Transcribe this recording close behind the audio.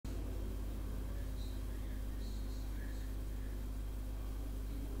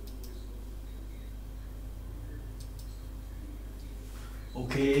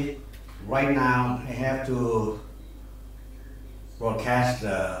Okay, right now I have to broadcast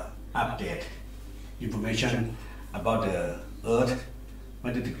the update information about the Earth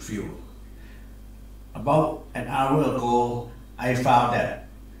magnetic field. About an hour ago, I found that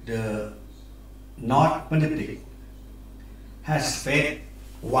the North magnetic has faded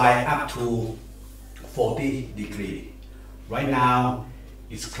Y up to 40 degrees. Right now,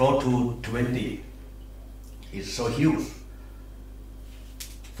 it's close to 20. It's so huge.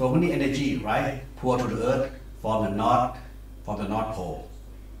 So many energy, right, poured to the Earth from the North Pole.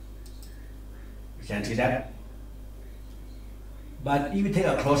 You can see that. But if we take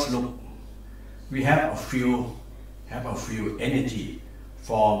a close look, we have a few energy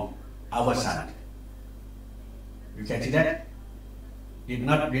from our sun. You can see that. It's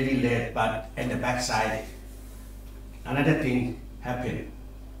not really late, but at the back side, another thing happened.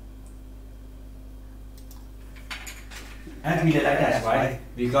 As we realize that, right,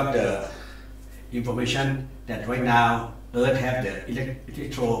 we got the information that right now Earth have the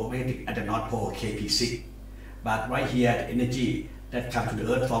electromagnetic at the North Pole KP6, but right here the energy that comes to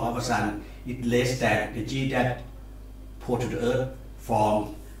the Earth from our sun is less than the energy that pour to the Earth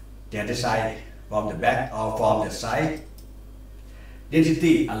from the other side, from the back or from the side.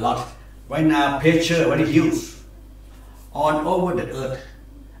 Density a lot. Right now pressure very huge all over the Earth,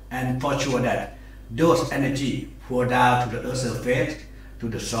 and for sure that those energy pour down to the Earth's surface, to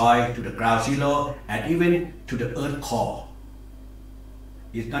the soil, to the ground zero, and even to the Earth core.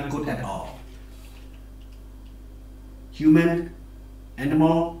 It's not good at all. Human,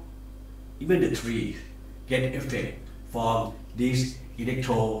 animal, even the trees get effect from this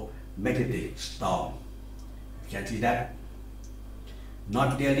electromagnetic storm. You can see that.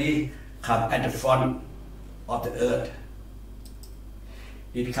 Not really come at the front of the Earth.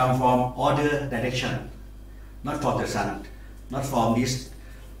 It comes from other direction, not from the sun, not from this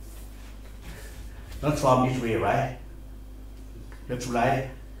way, right? Left to right,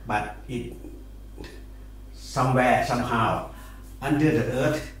 but it somewhere, somehow, under the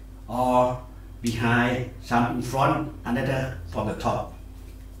Earth or behind, some in front, another from the top.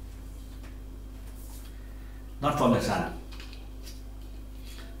 Not from the sun.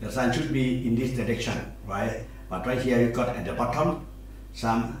 The sun should be in this direction, right? But right here you got at the bottom,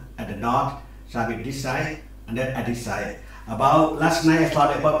 some at the north, some at this side, and then at this side. About last night I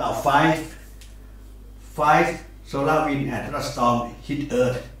thought about five solar wind and thunderstorm hit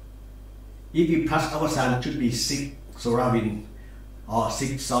Earth. If we pass our sun, should be 6 solar wind or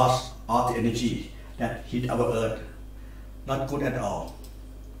 6 source of the energy that hit our Earth. Not good at all.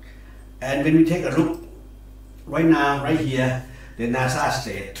 And when we take a look right now, right here, the NASA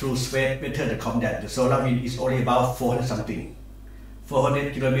said through space method that the solar wind is only about 400 something,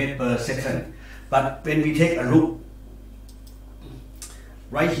 400 km per second. But when we take a look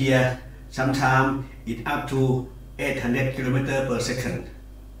right here, sometimes it's up to 800 km per second.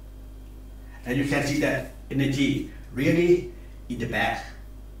 And you can see that energy really in the back,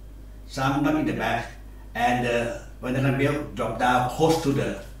 some not in the back, and when the belt drop down close to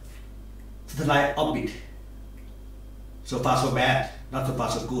the satellite orbit. So far so bad, not so far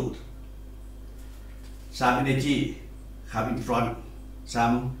so good. Some energy come in front,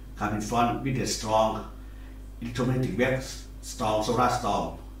 some come in front with a strong electromagnetic wave, strong solar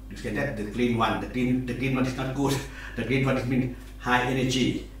storm. You can get the green one. The green one is not good. The green one is mean high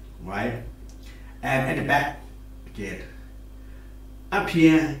energy, right? And at the back again. Up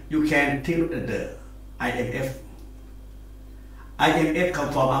here you can take a look at the IMF. IMF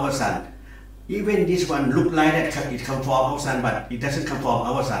comes from our sun. Even this one look like that it comes from our sun, but it doesn't come from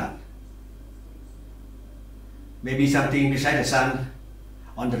our sun. Maybe something beside the sun,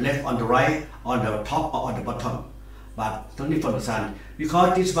 on the left, on the right, on the top or on the bottom, but only from the sun.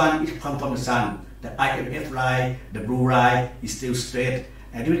 Because this one is come from the sun, the IMF line, the blue line is still straight,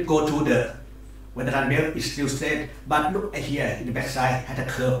 and you go to the weather belt is still straight. But look at here, in the back side has a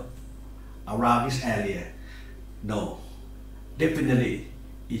curve around this area. No, definitely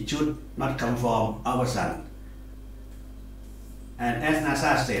it should not come from our sun. And as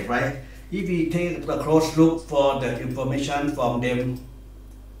NASA said, right, if we take a close look for the information from them,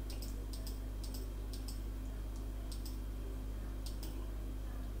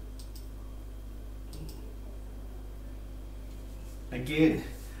 again,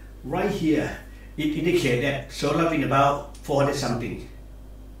 right here, it indicates that solar wind about 400 something,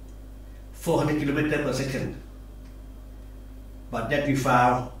 400 km per second. But that we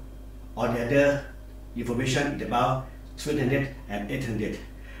found on the other information is about 700 and 800.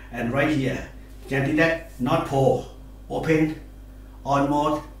 And right here, you can see that North Pole open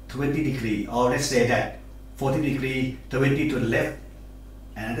almost 20 degrees, or let's say that 40 degrees, 20 to the left,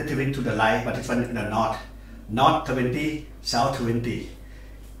 and another 20 to the light, but this one in the north. North 20, south 20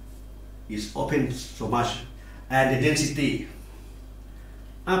 is open so much, and the density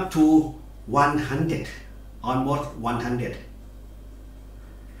up to 100, almost 100.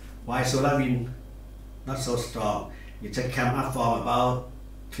 Why solar wind not so strong? It just come up from about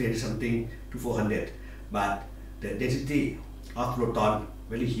 300 something to 400, but the density of proton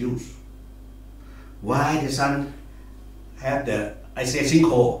very huge. Why the sun have the, I say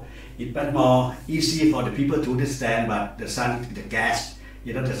sinkhole, it's much more easy for the people to understand, but the sun is the gas,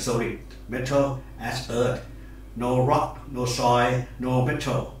 it's not the solid metal as earth, no rock, no soil, no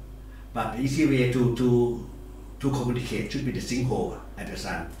metal. But the easy way to communicate should be the sinkhole at the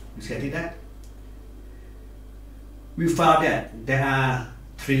sun. You can see that? We found that there are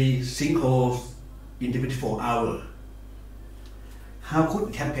 3 sinkholes in the 24 hours. How could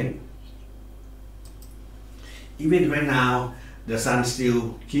it happen? Even right now, the sun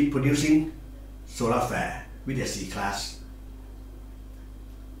still keep producing solar flare with the C-class.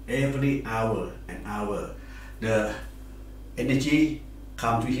 Every hour and hour, the energy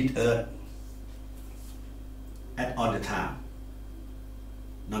come to hit Earth at all the time,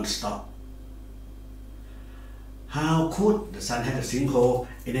 non-stop. How could the sun have a sinkhole?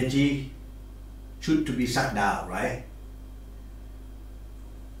 Energy should to be sucked down, right?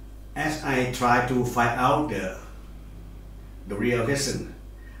 As I try to find out the real reason,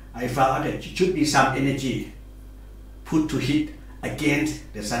 I found out that it should be some energy put to hit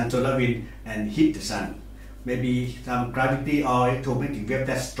against the sun solar wind and hit the sun. Maybe some gravity or electromagnetic wave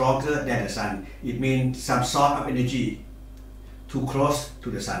that's stronger than the sun. It means some sort of energy too close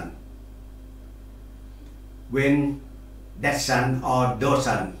to the sun. When that sun or those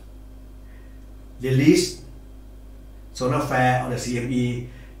sun release solar flare or the CME,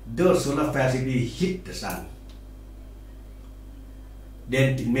 those solar flares simply hit the sun.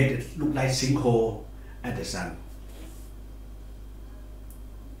 Then it made it look like sinkhole at the sun.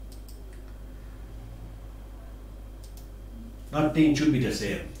 Nothing should be the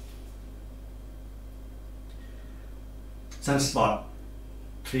same. Sunspot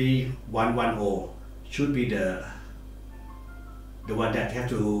 3110 should be the one that have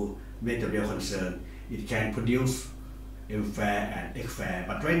to make the real concern. It can produce M flare and X flare,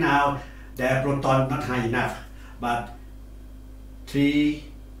 but right now their proton not high enough. But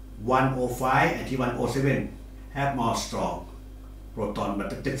 3105 and 3107 have more strong proton,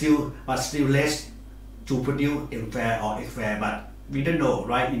 but still less to produce M flare or X flare. But we don't know,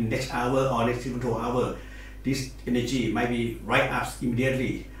 right? In next hour or next 24 hours, this energy might be right up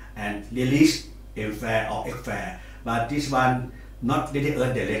immediately and release M flare or X flare. But this one not letting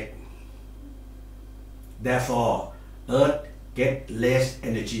Earth direct. Therefore, Earth get less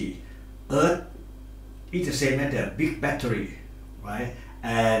energy. Earth is the same as the big battery, right?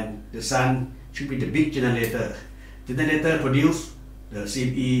 And the sun should be the big generator. Generator produce the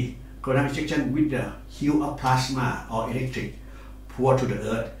CME coronal injection with the hue of plasma or electric pour to the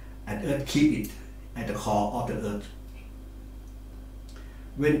Earth, and Earth keep it at the core of the Earth.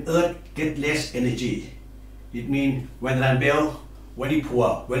 When Earth get less energy, it means when the bell very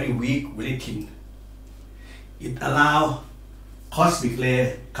poor, very weak, very thin. It allow cosmic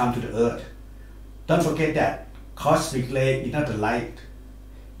ray come to the Earth. Don't forget that cosmic ray is not the light.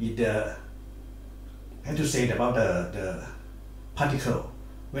 It have to say about the particle,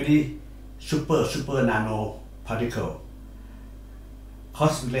 very super nano particle.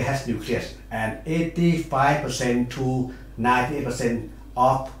 Cosmic ray has nucleus, and 85% to 98%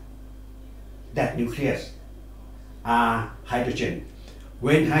 of that nucleus are hydrogen.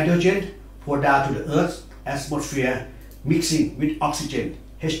 When hydrogen pour down to the Earth's atmosphere, mixing with oxygen,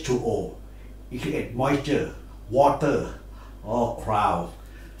 H2O, it creates moisture, water, or cloud.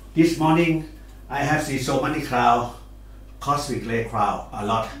 This morning, I have seen so many clouds, cosmic ray cloud, a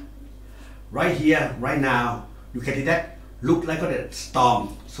lot. Right here, right now, you can see that look like a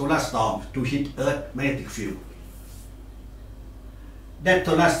storm, solar storm to hit Earth magnetic field. That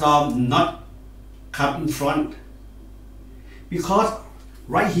solar storm not come in front, because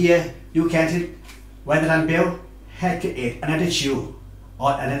right here you can see when the sun belt had created another shield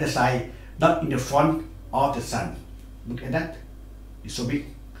on another side, not in the front of the sun. Look at that, it's so big.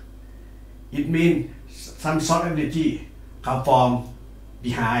 It means some sort of energy come from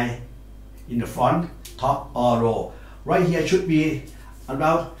behind, in the front, top or low. Right here should be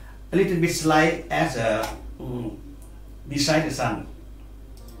about a little bit slight as beside the sun.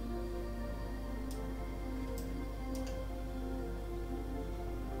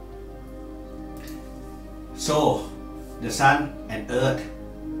 So the sun and earth,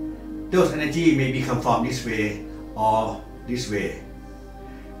 those energy may be come from this way or this way.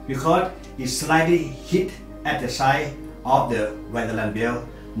 because it slightly hit at the side of the Valence belt,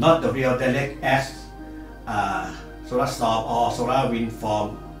 not the real direct as solar storm or solar wind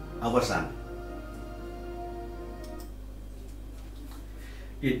from our sun.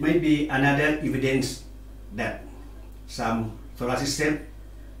 It may be another evidence that some solar system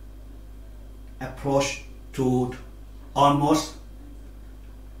approach to almost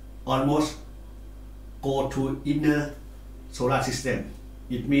go to inner solar system.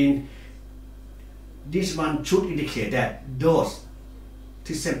 It means this one should indicate that those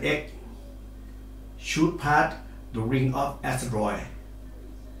system X should pass the ring of asteroid,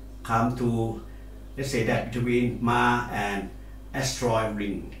 come to, let's say that between Mars and asteroid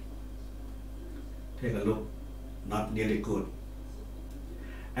ring. Take a look, not really good.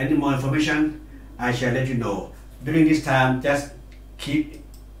 Any more information, I shall let you know. During this time, just keep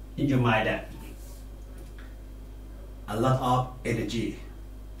in your mind that a lot of energy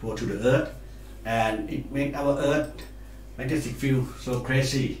flow to the earth, and it makes our earth magnetic field so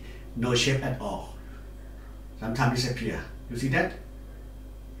crazy, no shape at all. Sometimes disappear. You see that?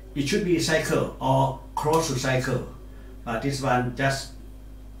 It should be a cycle or close to cycle, but this one just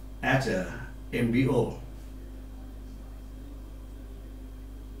as a embryo.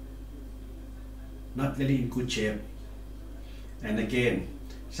 Not really in good shape. And again,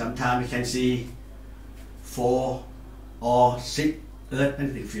 sometimes you can see 4 or 6 earth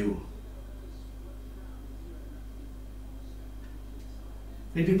magnetic field.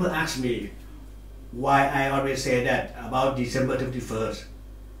 When people ask me why I always say that about December 31st,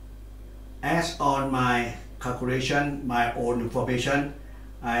 as on my calculation, my own information,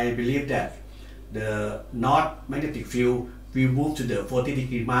 I believe that the north magnetic field will move to the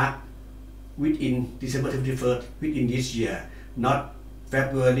 40-degree mark within December 31st, within this year, not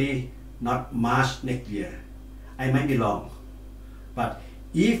February, not March next year. I might be wrong, but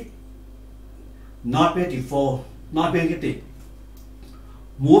if north magnetic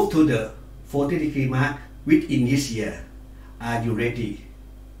move to the 40-degree mark within this year, are you ready?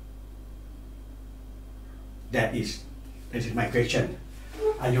 That is my question.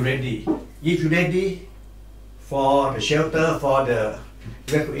 Are you ready? If you're ready for the shelter, for the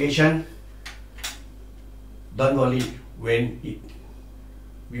evacuation, don't worry when it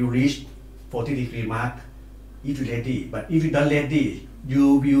will reach 40-degree mark, if you're ready. But if you're not ready,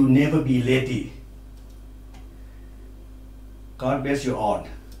 you will never be ready. God bless you all.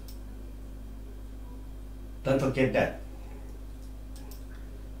 Don't forget that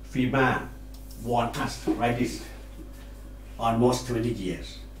FEMA warned us like this almost 20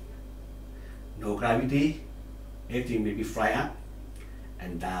 years. No gravity, everything may be fly up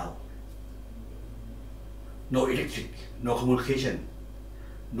and down. No electric, no communication,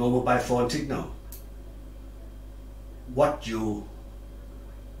 no mobile phone signal. What you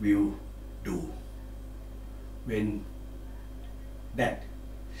will do when that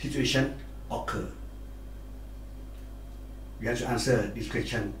situation occurs? You have to answer this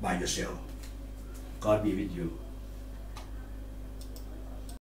question by yourself. God be with you.